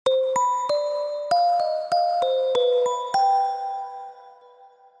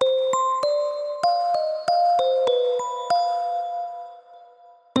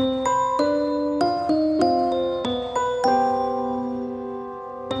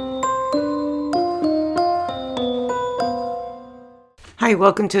Hi,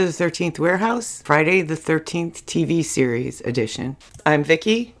 welcome to the 13th Warehouse, Friday the 13th TV series edition. I'm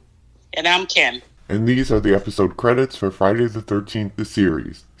Vicky. And I'm Kim. And these are the episode credits for Friday the 13th the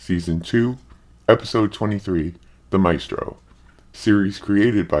series, Season 2, Episode 23, The Maestro. Series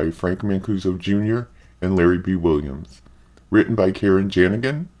created by Frank Mancuso Jr. and Larry B. Williams. Written by Karen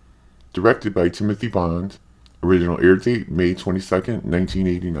Janigan. Directed by Timothy Bond. Original air date May 22nd,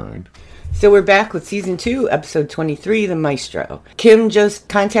 1989. So we're back with Season 2, Episode 23, The Maestro. Kim just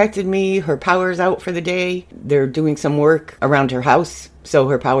contacted me. Her power's out for the day. They're doing some work around her house, so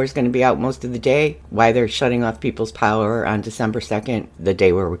her power's going to be out most of the day. Why they're shutting off people's power on December 2nd, the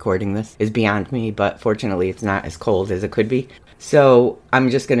day we're recording this, is beyond me, but fortunately it's not as cold as it could be. So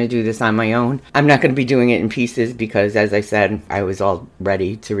I'm just going to do this on my own. I'm not going to be doing it in pieces because, as I said, I was all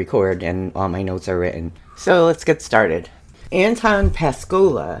ready to record and all my notes are written. So let's get started. Anton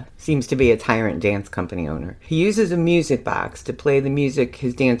Pascola seems to be a tyrant dance company owner. He uses a music box to play the music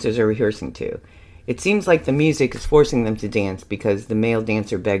his dancers are rehearsing to. It seems like the music is forcing them to dance because the male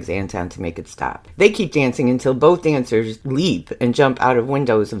dancer begs Anton to make it stop. They keep dancing until both dancers leap and jump out of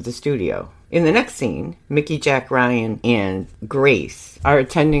windows of the studio. In the next scene, Mickey, Jack, Ryan, and Grace are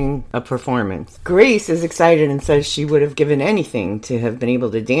attending a performance. Grace is excited and says she would have given anything to have been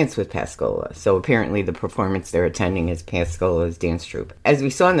able to dance with Pascola. So apparently the performance they're attending is Pascola's dance troupe. As we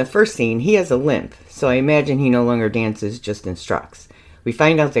saw in the first scene, he has a limp, so I imagine he no longer dances, just instructs. We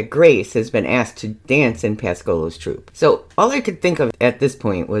find out that Grace has been asked to dance in Pascola's troupe. So all I could think of at this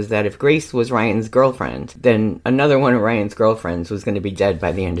point was that if Grace was Ryan's girlfriend, then another one of Ryan's girlfriends was going to be dead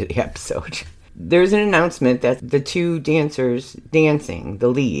by the end of the episode. There's an announcement that the two dancers dancing, the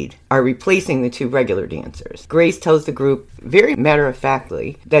lead, are replacing the two regular dancers. Grace tells the group, very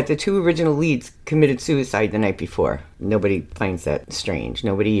matter-of-factly, that the two original leads committed suicide the night before. Nobody finds that strange.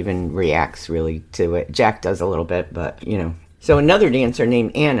 Nobody even reacts really to it. Jack does a little bit, but, you know. So another dancer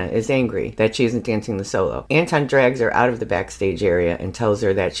named Anna is angry that she isn't dancing the solo. Anton drags her out of the backstage area and tells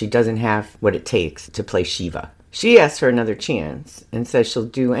her that she doesn't have what it takes to play Shiva. She asks for another chance and says she'll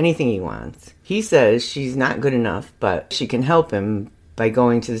do anything he wants. He says she's not good enough, but she can help him by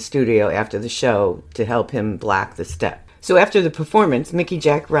going to the studio after the show to help him block the step. So after the performance, Mickey,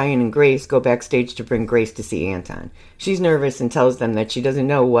 Jack, Ryan, and Grace go backstage to bring Grace to see Anton. She's nervous and tells them that she doesn't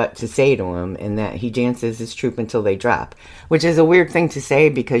know what to say to him and that he dances his troupe until they drop, which is a weird thing to say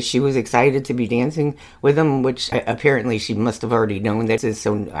because she was excited to be dancing with him, which apparently she must have already known this is,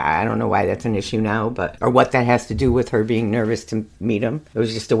 so I don't know why that's an issue now, or what that has to do with her being nervous to meet him. It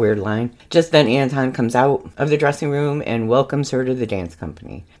was just a weird line. Just then Anton comes out of the dressing room and welcomes her to the dance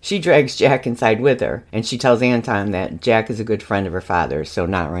company. She drags Jack inside with her, and she tells Anton that Jack is a good friend of her father, so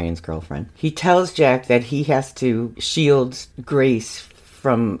not Ryan's girlfriend. He tells Jack that he has to shield Grace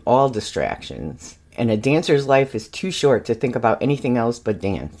from all distractions, and a dancer's life is too short to think about anything else but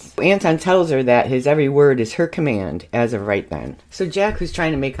dance. Anton tells her that his every word is her command as of right then. So Jack, who's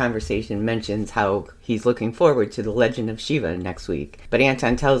trying to make conversation, mentions how he's looking forward to the Legend of Shiva next week, but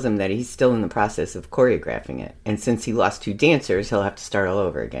Anton tells him that he's still in the process of choreographing it, and since he lost two dancers, he'll have to start all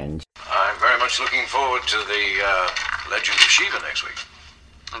over again. I'm very much looking forward to the Legend of Shiva next week.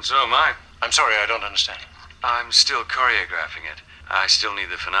 And so am I. I'm sorry, I don't understand. I'm still choreographing it. I still need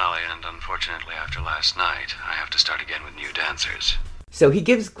the finale, and unfortunately after last night, I have to start again with new dancers. So he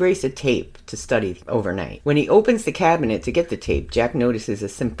gives Grace a tape to study overnight. When he opens the cabinet to get the tape, Jack notices a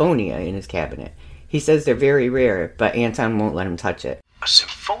symphonia in his cabinet. He says they're very rare, but Anton won't let him touch it. A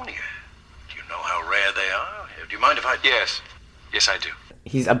symphonia? Do you know how rare they are? Do you mind if I... Yes. Yes, I do.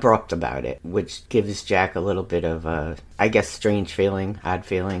 He's abrupt about it, which gives Jack a little bit of a, I guess, strange feeling, odd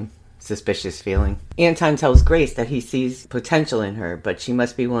feeling, suspicious feeling. Anton tells Grace that he sees potential in her, but she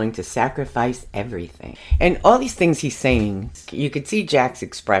must be willing to sacrifice everything. And all these things he's saying, you could see Jack's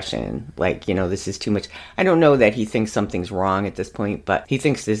expression, like, you know, this is too much. I don't know that he thinks something's wrong at this point, but he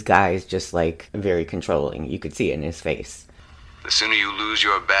thinks this guy is just, like, very controlling. You could see it in his face. The sooner you lose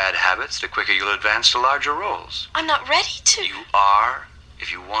your bad habits, the quicker you'll advance to larger roles. I'm not ready to. You are,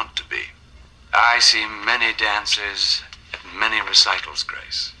 if you want to be. I see many dancers at many recitals,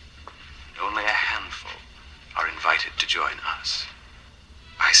 Grace. Only a handful are invited to join us.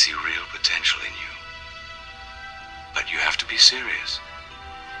 I see real potential in you. But you have to be serious.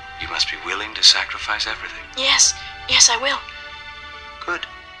 You must be willing to sacrifice everything. Yes, I will. Good.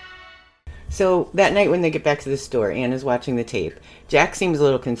 So that night when they get back to the store, Anna's watching the tape. Jack seems a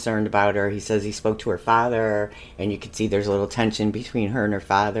little concerned about her. He says he spoke to her father, and you can see there's a little tension between her and her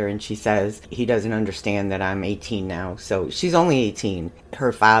father, and she says he doesn't understand that I'm 18 now. So she's only 18.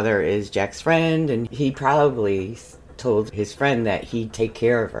 Her father is Jack's friend, and he probably told his friend that he'd take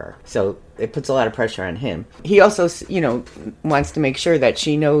care of her. So it puts a lot of pressure on him. He also, wants to make sure that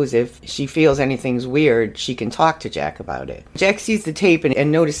she knows if she feels anything's weird, she can talk to Jack about it. Jack sees the tape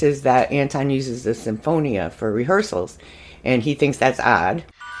and notices that Anton uses the Symphonia for rehearsals, and he thinks that's odd.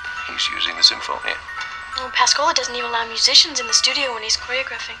 He's using the Symphonia. Well, Pascola doesn't even allow musicians in the studio when he's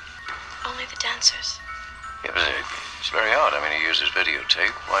choreographing. Only the dancers. Yeah, but it's very odd. I mean, he uses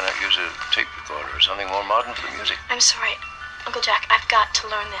videotape. Why not use a tape recorder or something more modern for the music? I'm sorry, Uncle Jack. I've got to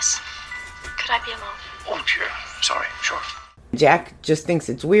learn this. Could I be alone? Oh, dear. Sorry, sure. Jack just thinks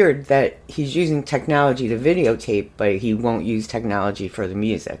it's weird that he's using technology to videotape, but he won't use technology for the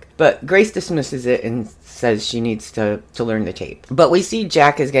music. But Grace dismisses it and says she needs to learn the tape. But we see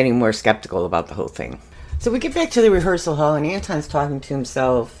Jack is getting more skeptical about the whole thing. So we get back to the rehearsal hall, and Anton's talking to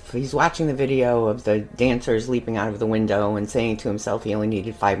himself. He's watching the video of the dancers leaping out of the window and saying to himself he only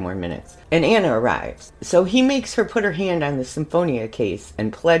needed 5 more minutes. And Anna arrives. So he makes her put her hand on the Symphonia case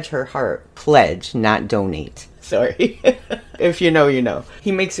and pledge her heart. Pledge, not donate. Sorry. If you know, you know.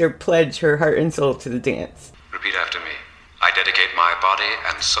 He makes her pledge her heart and soul to the dance. Repeat after me. I dedicate my body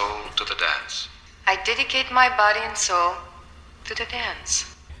and soul to the dance. I dedicate my body and soul to the dance.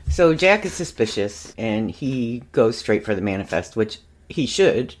 So Jack is suspicious, and he goes straight for the manifest, which he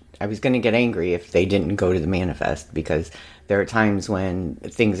should. I was going to get angry if they didn't go to the manifest, because there are times when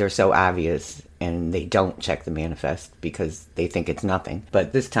things are so obvious and they don't check the manifest because they think it's nothing.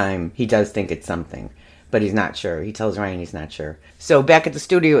 But this time, he does think it's something. But he's not sure. He tells Ryan he's not sure. So back at the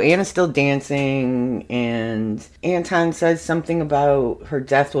studio, Anna's still dancing, and Anton says something about her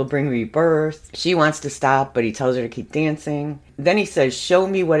death will bring rebirth. She wants to stop, but he tells her to keep dancing. Then he says, show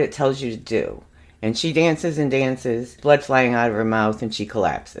me what it tells you to do. And she dances and dances, blood flying out of her mouth, and she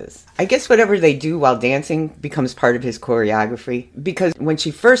collapses. I guess whatever they do while dancing becomes part of his choreography. Because when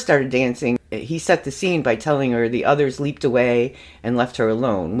she first started dancing, he set the scene by telling her the others leaped away and left her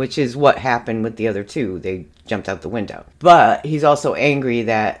alone, which is what happened with the other two. They jumped out the window. But he's also angry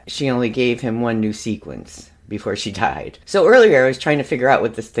that she only gave him one new sequence before she died. So earlier I was trying to figure out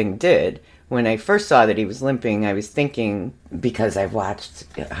what this thing did. When I first saw that he was limping, I was thinking, because I've watched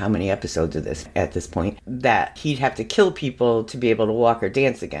how many episodes of this at this point, that he'd have to kill people to be able to walk or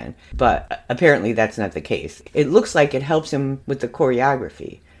dance again. But apparently that's not the case. It looks like it helps him with the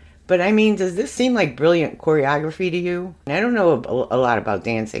choreography. But I mean, does this seem like brilliant choreography to you? I don't know a lot about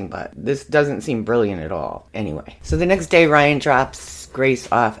dancing, but this doesn't seem brilliant at all. Anyway, so the next day Ryan drops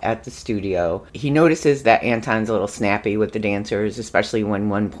Grace off at the studio. He notices that Anton's a little snappy with the dancers, especially when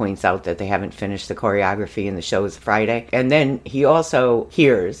one points out that they haven't finished the choreography and the show is Friday. And then he also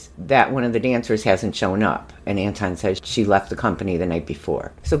hears that one of the dancers hasn't shown up, and Anton says she left the company the night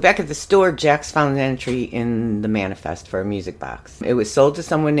before. So back at the store, Jack's found an entry in the manifest for a music box. It was sold to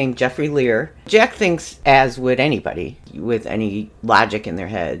someone named Jeffrey Lear. Jack thinks, as would anybody with any logic in their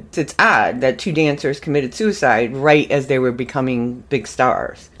head, it's odd that 2 dancers committed suicide right as they were becoming big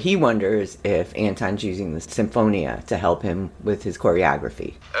stars. He wonders if Anton's using the Symphonia to help him with his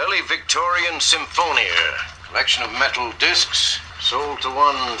choreography. Early Victorian Symphonia. Collection of metal discs. Sold to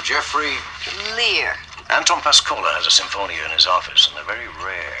one Jeffrey Lear. Anton Pascola has a Symphonia in his office, and they're very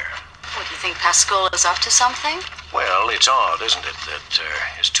rare. What, do you think Pascola's up to something? Well, it's odd, isn't it, that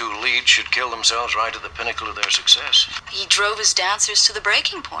his 2 leads should kill themselves right at the pinnacle of their success. He drove his dancers to the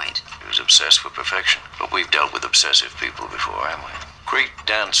breaking point. He was obsessed with perfection. But we've dealt with obsessive people before, haven't we? Great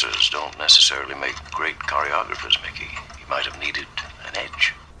dancers don't necessarily make great choreographers, Mickey. He might have needed an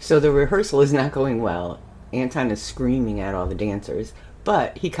edge. So the rehearsal is not going well. Anton is screaming at all the dancers,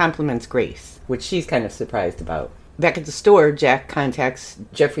 but he compliments Grace, which she's kind of surprised about. Back at the store, Jack contacts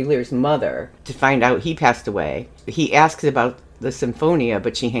Jeffrey Lear's mother to find out he passed away. He asks about the Symphonia,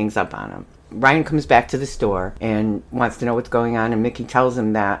 but she hangs up on him. Ryan comes back to the store and wants to know what's going on, and Mickey tells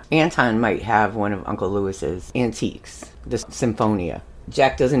him that Anton might have one of Uncle Lewis's antiques, the Symphonia.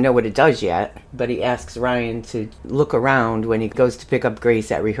 Jack doesn't know what it does yet, but he asks Ryan to look around when he goes to pick up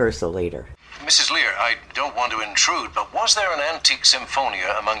Grace at rehearsal later. Mrs. Lear, I don't want to intrude, but was there an antique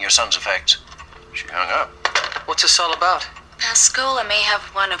Symphonia among your son's effects? She hung up. What's this all about? Pascola may have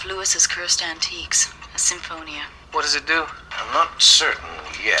one of Lewis's cursed antiques, a Symphonia. What does it do? I'm not certain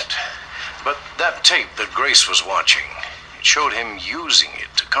yet, but that tape that Grace was watching, it showed him using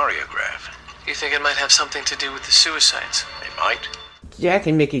it to choreograph. You think it might have something to do with the suicides? It might. Jack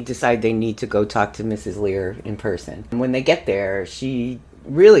and Mickey decide they need to go talk to Mrs. Lear in person. And when they get there, she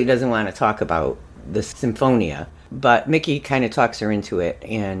really doesn't want to talk about the Symphonia. But Mickey kind of talks her into it,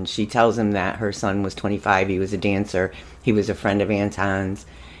 and she tells him that her son was 25, he was a dancer, he was a friend of Anton's.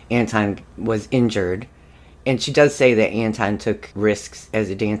 Anton was injured, And she does say that Anton took risks as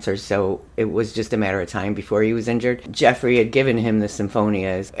a dancer, so it was just a matter of time before he was injured. Jeffrey had given him the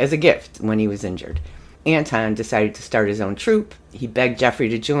Symphonia as a gift when he was injured. Anton decided to start his own troupe. He begged Jeffrey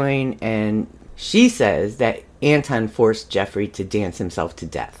to join, and she says that Anton forced Jeffrey to dance himself to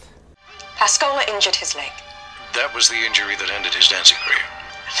death. Pascola injured his leg. That was the injury that ended his dancing career.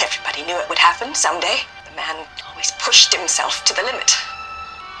 Everybody knew it would happen someday. The man always pushed himself to the limit.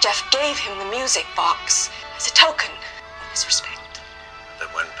 Jeff gave him the music box as a token of his respect. Then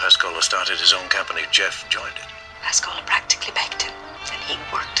when Pascola started his own company, Jeff joined it. Pascola practically begged him, and he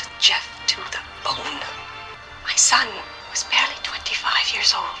worked Jeff to the bone. My son was barely 25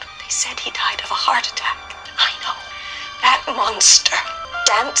 years old. They said he died of a heart attack. I know. That monster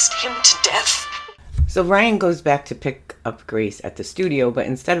danced him to death. So Ryan goes back to pick up Grace at the studio, but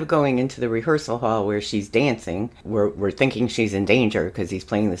instead of going into the rehearsal hall where she's dancing, we're thinking she's in danger because he's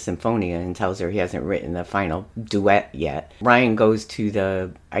playing the Symphonia and tells her he hasn't written the final duet yet. Ryan goes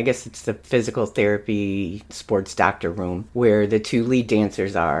to I guess it's the physical therapy sports doctor room where the two lead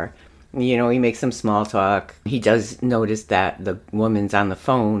dancers are. You know, he makes some small talk. He does notice that the woman's on the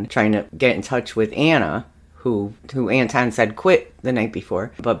phone trying to get in touch with Anna, who Anton said quit the night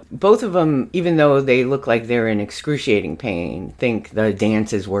before. But both of them, even though they look like they're in excruciating pain, think the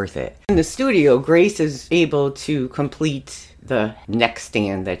dance is worth it. In the studio, Grace is able to complete the neck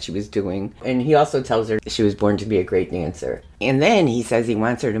stand that she was doing. And he also tells her she was born to be a great dancer. And then he says he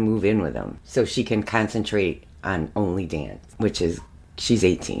wants her to move in with him so she can concentrate on only dance, which is she's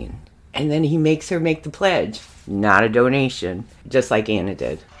 18. And then he makes her make the pledge, not a donation, just like Anna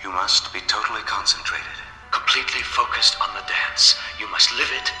did. You must be totally concentrated, completely focused on the dance. You must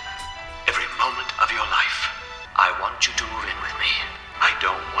live it every moment of your life. I want you to move in with me. I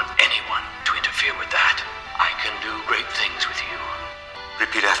don't want anyone to interfere with that. I can do great things with you.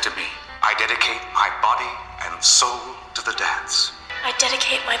 Repeat after me. I dedicate my body and soul to the dance. I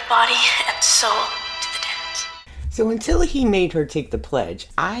dedicate my body and soul to the dance. So until he made her take the pledge,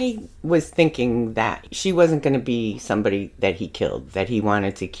 I was thinking that she wasn't going to be somebody that he killed, that he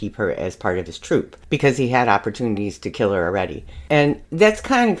wanted to keep her as part of his troupe, because he had opportunities to kill her already. And that's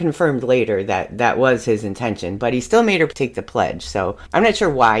kind of confirmed later that that was his intention, but he still made her take the pledge. So I'm not sure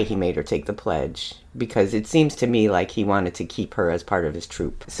why he made her take the pledge, because it seems to me like he wanted to keep her as part of his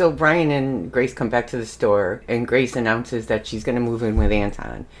troupe. So Brian and Grace come back to the store, and Grace announces that she's going to move in with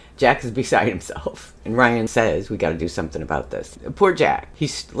Anton. Jack is beside himself, and Ryan says, we got to do something about this. Poor Jack.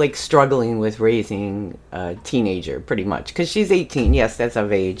 He's like struggling with raising a teenager, pretty much, because she's 18. Yes, that's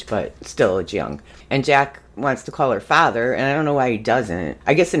of age, but still it's young. And Jack wants to call her father, and I don't know why he doesn't.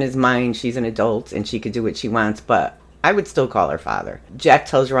 I guess in his mind, she's an adult, and she could do what she wants, but I would still call her father. Jack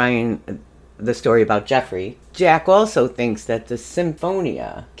tells Ryan the story about Jeffrey. Jack also thinks that the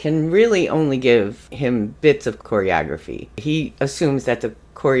Symphonia can really only give him bits of choreography. He assumes that the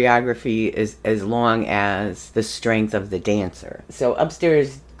choreography is as long as the strength of the dancer. So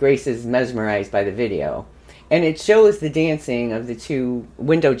upstairs, Grace is mesmerized by the video. And it shows the dancing of the two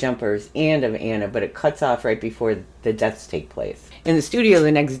window jumpers and of Anna, but it cuts off right before the deaths take place. In the studio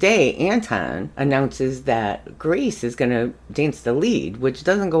the next day, Anton announces that Grace is going to dance the lead, which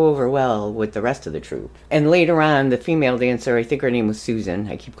doesn't go over well with the rest of the troupe. And later on, the female dancer, I think her name was Susan,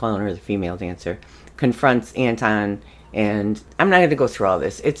 I keep calling her the female dancer, confronts Anton. And I'm not going to go through all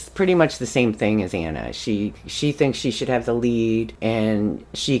this. It's pretty much the same thing as Anna. She thinks she should have the lead, and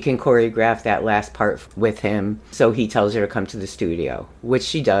she can choreograph that last part with him. So he tells her to come to the studio, which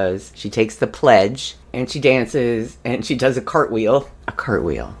she does. She takes the pledge, and she dances, and she does a cartwheel,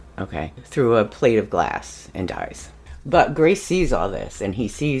 okay, through a plate of glass and dies. But Grace sees all this, and he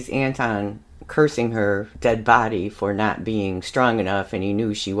sees Anton cursing her dead body for not being strong enough, and he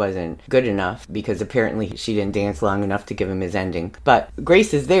knew she wasn't good enough because apparently she didn't dance long enough to give him his ending. But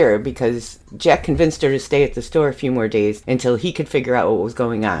Grace is there because Jack convinced her to stay at the store a few more days until he could figure out what was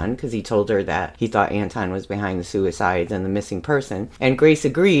going on, because he told her that he thought Anton was behind the suicides and the missing person. And Grace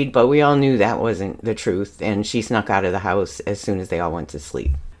agreed, but we all knew that wasn't the truth, and she snuck out of the house as soon as they all went to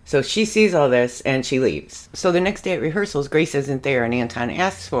sleep. So she sees all this and she leaves. So the next day at rehearsals, Grace isn't there and Anton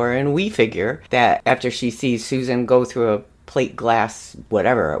asks for her, and we figure that after she sees Susan go through a plate glass,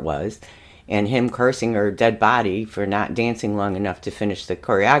 whatever it was, and him cursing her dead body for not dancing long enough to finish the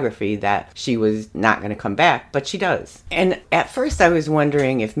choreography, that she was not going to come back, but she does. And at first I was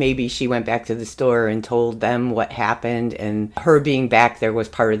wondering if maybe she went back to the store and told them what happened, and her being back there was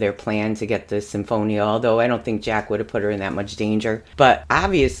part of their plan to get the Symphonia, although I don't think Jack would have put her in that much danger. But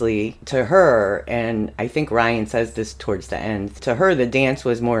obviously to her, and I think Ryan says this towards the end, to her the dance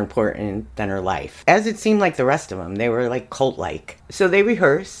was more important than her life, as it seemed like the rest of them. They were like cult-like. So they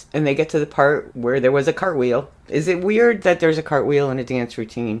rehearse, and they get to the part where there was a cartwheel. Is it weird that there's a cartwheel in a dance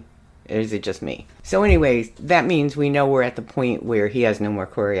routine? Or is it just me? So anyways, that means we know we're at the point where he has no more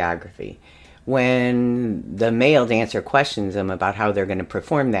choreography. When the male dancer questions him about how they're going to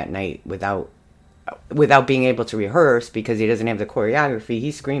perform that night without being able to rehearse because he doesn't have the choreography,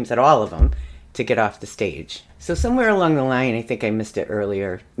 he screams at all of them to get off the stage. So somewhere along the line, I think I missed it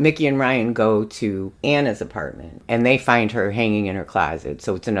earlier, Mickey and Ryan go to Anna's apartment, and they find her hanging in her closet.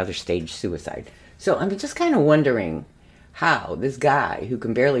 So it's another stage suicide. So I'm just kind of wondering how this guy who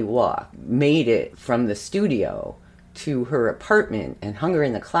can barely walk made it from the studio to her apartment and hung her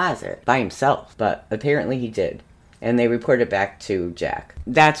in the closet by himself. But apparently he did. And they report it back to Jack.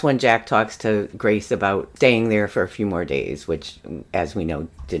 That's when Jack talks to Grace about staying there for a few more days, which, as we know,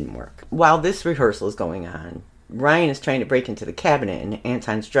 didn't work. While this rehearsal is going on, Ryan is trying to break into the cabinet in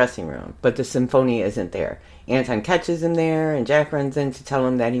Anton's dressing room, but the Symphonia isn't there. Anton catches him there, and Jack runs in to tell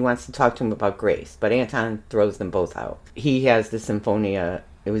him that he wants to talk to him about Grace, but Anton throws them both out. He has the Symphonia.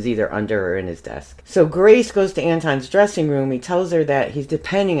 It was either under or in his desk. So Grace goes to Anton's dressing room. He tells her that he's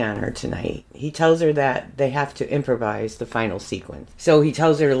depending on her tonight. He tells her that they have to improvise the final sequence. So he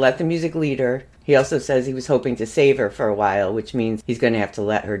tells her to let the music lead her. He also says he was hoping to save her for a while, which means he's going to have to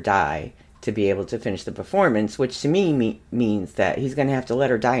let her die to be able to finish the performance, which to me means that he's going to have to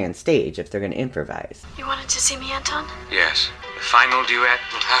let her die on stage if they're going to improvise. You wanted to see me, Anton? Yes. The final duet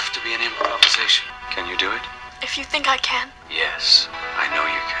will have to be an improvisation. Can you do it? If you think I can. Yes, I know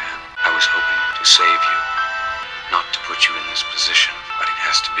you can. I was hoping to save you, not to put you in this position, but it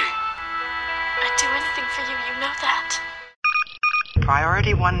has to be. I'd do anything for you, you know that.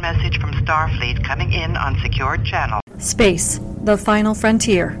 Priority 1 message from Starfleet coming in on secured channel. Space, the final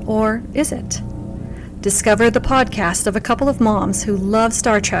frontier, or is it? Discover the podcast of a couple of moms who love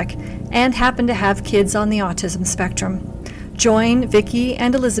Star Trek and happen to have kids on the autism spectrum. Join Vicky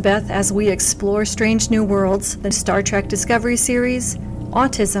and Elizabeth as we explore strange new worlds, the Star Trek Discovery series,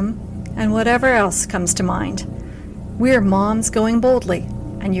 autism, and whatever else comes to mind. We're Moms Going Boldly,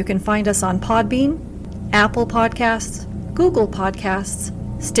 and you can find us on Podbean, Apple Podcasts, Google Podcasts,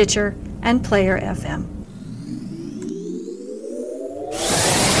 Stitcher, and Player FM.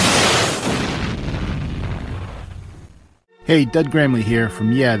 Hey, Dud Gramley here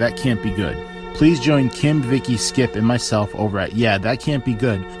from Yeah, That Can't Be Good. Please join Kim, Vicky, Skip, and myself over at Yeah, That Can't Be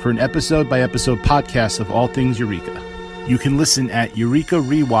Good for an episode-by-episode podcast of all things Eureka. You can listen at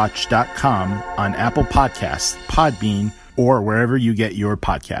eurekarewatch.com on Apple Podcasts, Podbean, or wherever you get your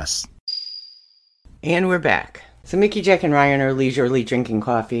podcasts. And we're back. So Mickey, Jack, and Ryan are leisurely drinking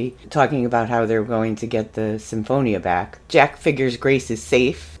coffee, talking about how they're going to get the Symphonia back. Jack figures Grace is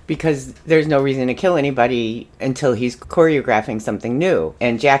safe because there's no reason to kill anybody until he's choreographing something new.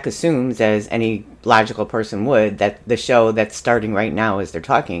 And Jack assumes, as any logical person would, that the show that's starting right now as they're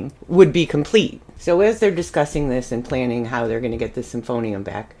talking would be complete. So as they're discussing this and planning how they're going to get the Symphonium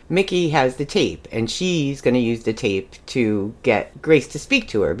back, Mickey has the tape, and she's going to use the tape to get Grace to speak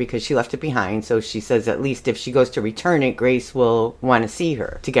to her because she left it behind. So she says at least if she goes to return it, Grace will want to see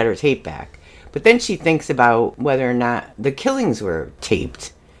her to get her tape back. But then she thinks about whether or not the killings were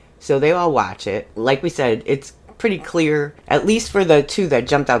taped. So they all watch it. Like we said, it's pretty clear, at least for the two that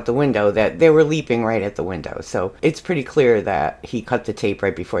jumped out the window, that they were leaping right at the window. So it's pretty clear that he cut the tape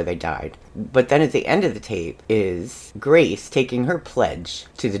right before they died. But then at the end of the tape is Grace taking her pledge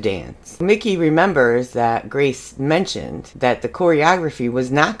to the dance. Mickey remembers that Grace mentioned that the choreography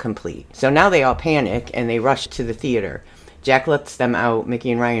was not complete. So now they all panic and they rush to the theater. Jack lets them out. Mickey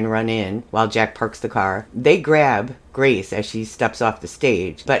and Ryan run in while Jack parks the car. They grab Grace as she steps off the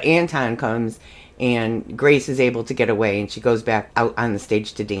stage, but Anton comes and Grace is able to get away and she goes back out on the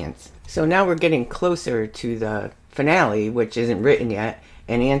stage to dance. So now we're getting closer to the finale, which isn't written yet,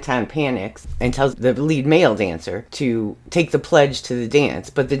 and Anton panics and tells the lead male dancer to take the pledge to the dance,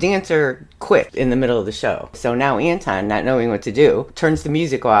 but the dancer quit in the middle of the show. So now Anton, not knowing what to do, turns the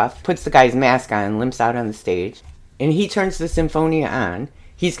music off, puts the guy's mask on, limps out on the stage, and he turns the Symphonia on.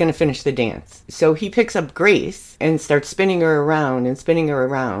 He's going to finish the dance. So he picks up Grace and starts spinning her around and spinning her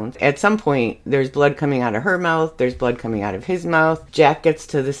around. At some point, there's blood coming out of her mouth. There's blood coming out of his mouth. Jack gets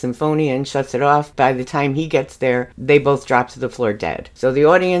to the Symphonia and shuts it off. By the time he gets there, they both drop to the floor dead. So the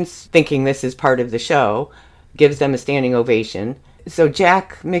audience, thinking this is part of the show, gives them a standing ovation. So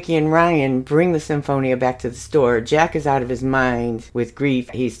Jack, Mickey, and Ryan bring the Symphonia back to the store. Jack is out of his mind with grief.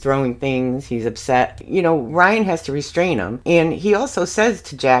 He's throwing things. He's upset. You know, Ryan has to restrain him. And he also says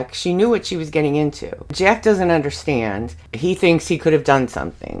to Jack, she knew what she was getting into. Jack doesn't understand. He thinks he could have done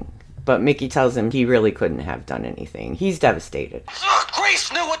something. But Mickey tells him he really couldn't have done anything. He's devastated.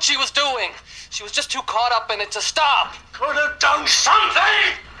 Grace knew what she was doing. She was just too caught up in it to stop. Could have done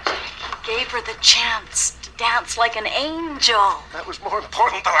something! Gave her the chance to dance like an angel. That was more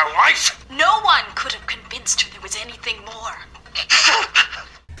important than her life. No one could have convinced her there was anything more.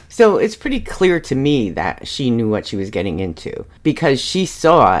 So it's pretty clear to me that she knew what she was getting into, because she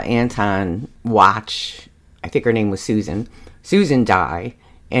saw Anton watch, I think her name was Susan die,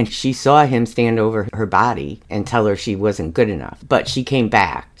 and she saw him stand over her body and tell her she wasn't good enough. But she came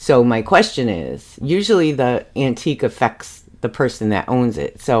back. So my question is, usually the antique affects the person that owns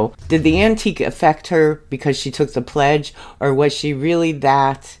it. So did the antique affect her because she took the pledge, or was she really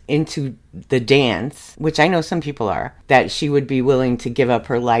that into the dance, which I know some people are, that she would be willing to give up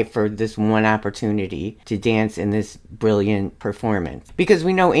her life for this one opportunity to dance in this brilliant performance? Because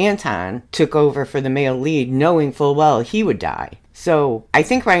we know Anton took over for the male lead knowing full well he would die. So I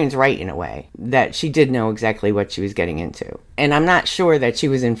think Ryan's right in a way, that she did know exactly what she was getting into. And I'm not sure that she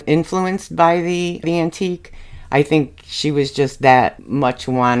was influenced by the antique. I think she was just that much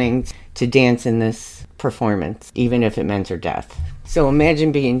wanting to dance in this performance, even if it meant her death. So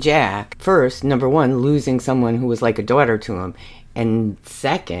imagine being Jack. First, number one, losing someone who was like a daughter to him. And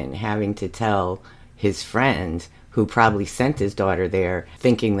second, having to tell his friend, who probably sent his daughter there,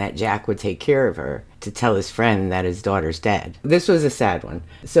 thinking that Jack would take care of her, to tell his friend that his daughter's dead. This was a sad one.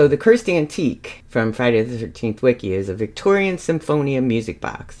 So the Cursed Antique from Friday the 13th Wiki is a Victorian Symphonia music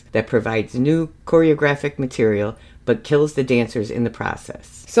box that provides new choreographic material but kills the dancers in the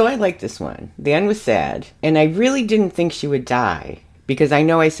process. So I like this one. The end was sad, and I really didn't think she would die, because I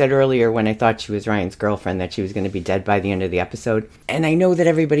know I said earlier when I thought she was Ryan's girlfriend that she was going to be dead by the end of the episode. And I know that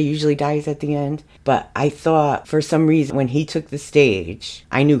everybody usually dies at the end, but I thought for some reason when he took the stage,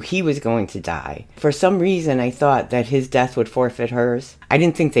 I knew he was going to die. For some reason, I thought that his death would forfeit hers. I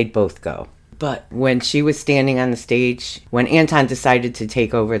didn't think they'd both go. But when she was standing on the stage, when Anton decided to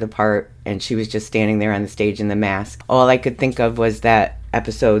take over the part and she was just standing there on the stage in the mask, all I could think of was that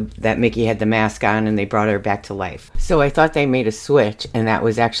episode that Mickey had the mask on and they brought her back to life. So I thought they made a switch, and that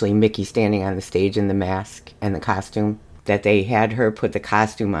was actually Mickey standing on the stage in the mask and the costume. That they had her put the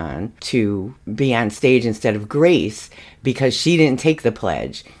costume on to be on stage instead of Grace, because she didn't take the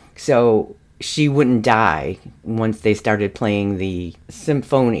pledge. So she wouldn't die once they started playing the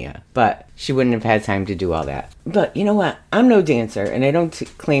Symphonia, but she wouldn't have had time to do all that. But you know what? I'm no dancer, and I don't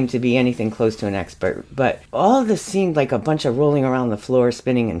claim to be anything close to an expert, but all of this seemed like a bunch of rolling around the floor,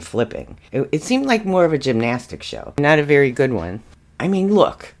 spinning and flipping. It seemed like more of a gymnastics show. Not a very good one. I mean,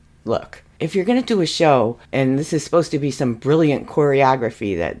 look. If you're going to do a show, and this is supposed to be some brilliant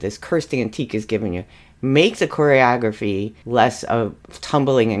choreography that this Cursed Antique is giving you, make the choreography less of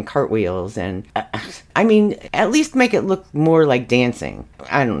tumbling and cartwheels, and I mean, at least make it look more like dancing.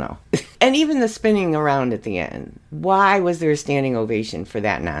 I don't know. And even the spinning around at the end. Why was there a standing ovation for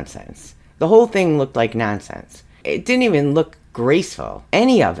that nonsense? The whole thing looked like nonsense. It didn't even look graceful.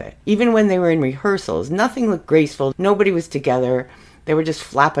 Any of it. Even when they were in rehearsals, nothing looked graceful. Nobody was together. They were just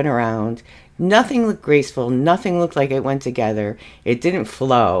flopping around. Nothing looked graceful. Nothing looked like it went together. It didn't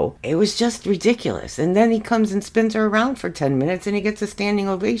flow. It was just ridiculous. And then he comes and spins her around for 10 minutes and he gets a standing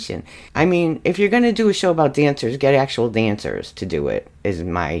ovation. I mean, if you're going to do a show about dancers, get actual dancers to do it, is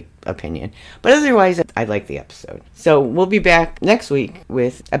my opinion. But otherwise, I like the episode. So we'll be back next week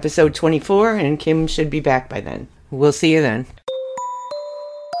with episode 24, and Kim should be back by then. We'll see you then.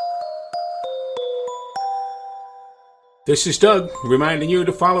 This is Doug, reminding you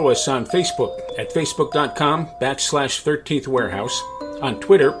to follow us on Facebook at facebook.com/13th Warehouse, on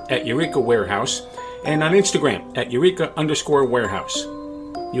Twitter at Eureka Warehouse, and on Instagram at Eureka_Warehouse.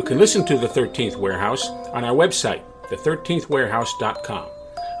 You can listen to The 13th Warehouse on our website, the13thwarehouse.com,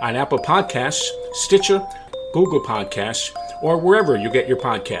 on Apple Podcasts, Stitcher, Google Podcasts, or wherever you get your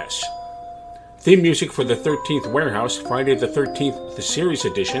podcasts. Theme music for The 13th Warehouse, Friday the 13th, the Series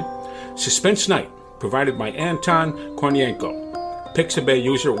Edition, Suspense Night, provided by Anton Kornienko. Pixabay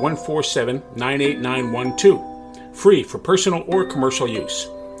user 147-98912. Free for personal or commercial use.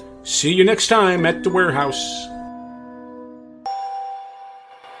 See you next time at the warehouse.